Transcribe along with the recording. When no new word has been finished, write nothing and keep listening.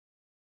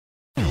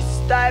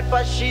type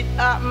of shit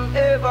happen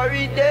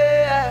every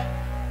day.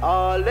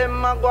 All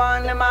them a go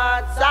on, them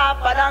hearts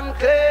sharper than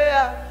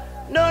clay.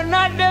 None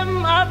of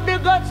them have the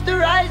guts to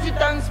rise it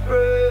and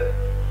spray.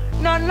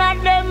 None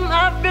of them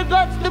have the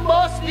guts to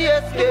bust the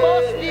escape.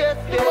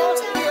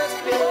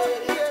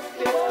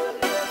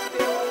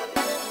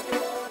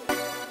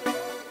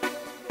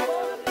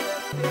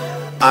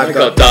 I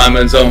got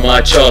diamonds on my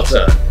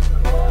Chotta.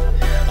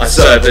 I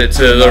serve it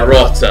to the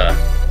rotter.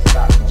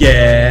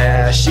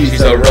 Yeah,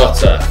 she's a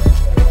rotter.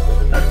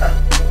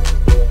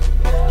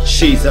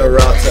 She's a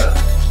rotter.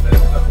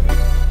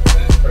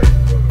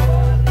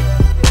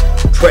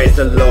 Praise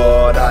the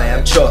Lord, I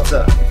am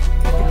Chotta.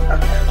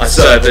 I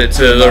serve it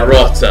to the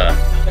rotter.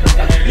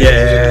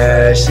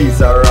 Yeah,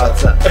 she's a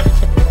rotter.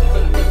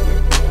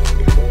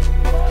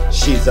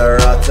 She's a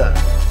rotter.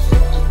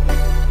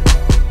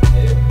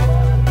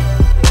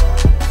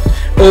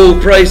 All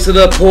praise to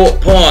the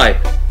pork pie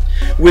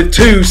with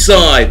two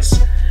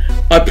sides.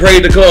 I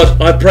pray to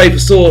God, I pray for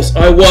sauce,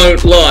 I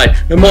won't lie.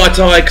 No Mai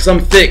Tai cause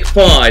I'm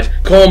thick-fied.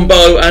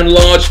 Combo and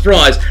large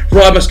fries.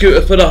 Ride my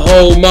scooter for the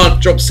whole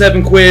month. Drop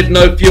 £7,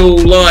 no fuel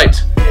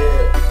light.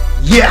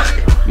 Yeah!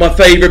 My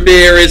favourite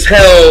beer is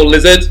Hell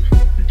Lizard.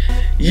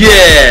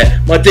 Yeah,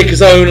 my dick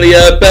is only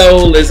a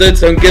bell lizard.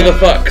 Don't give a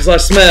fuck cause I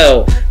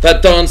smell.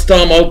 That dance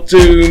time I'll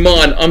do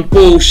mine. I'm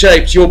ball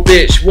shaped, your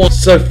bitch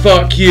wants. So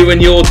fuck you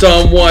and your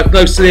dumb wife.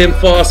 No slim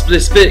fast for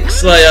this Vic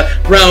Slayer.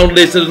 Round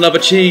lizard, another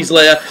cheese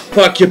layer.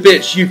 Fuck your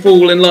bitch, you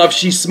fall in love.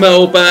 She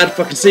smell bad,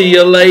 fucking see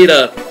you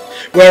later.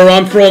 Where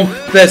I'm from,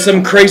 there's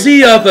some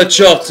crazy other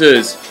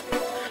chotters.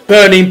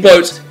 Burning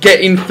boats,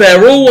 getting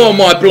feral on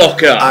my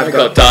blocker. I've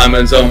got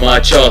diamonds on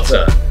my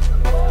Chotta.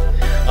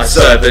 I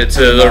serve it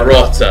to the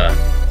rotter.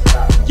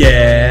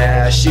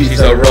 Yeah, she's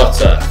a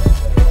rotter.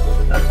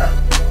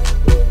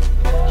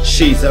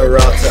 She's a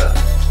rotter.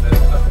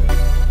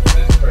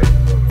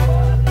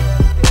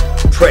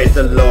 Praise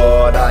the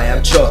Lord, I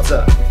am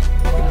Chotta.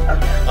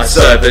 I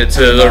serve it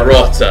to the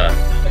rotter.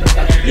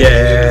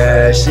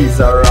 Yeah, she's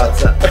a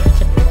rotter.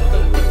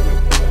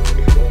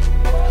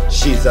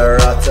 She's a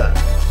rotter.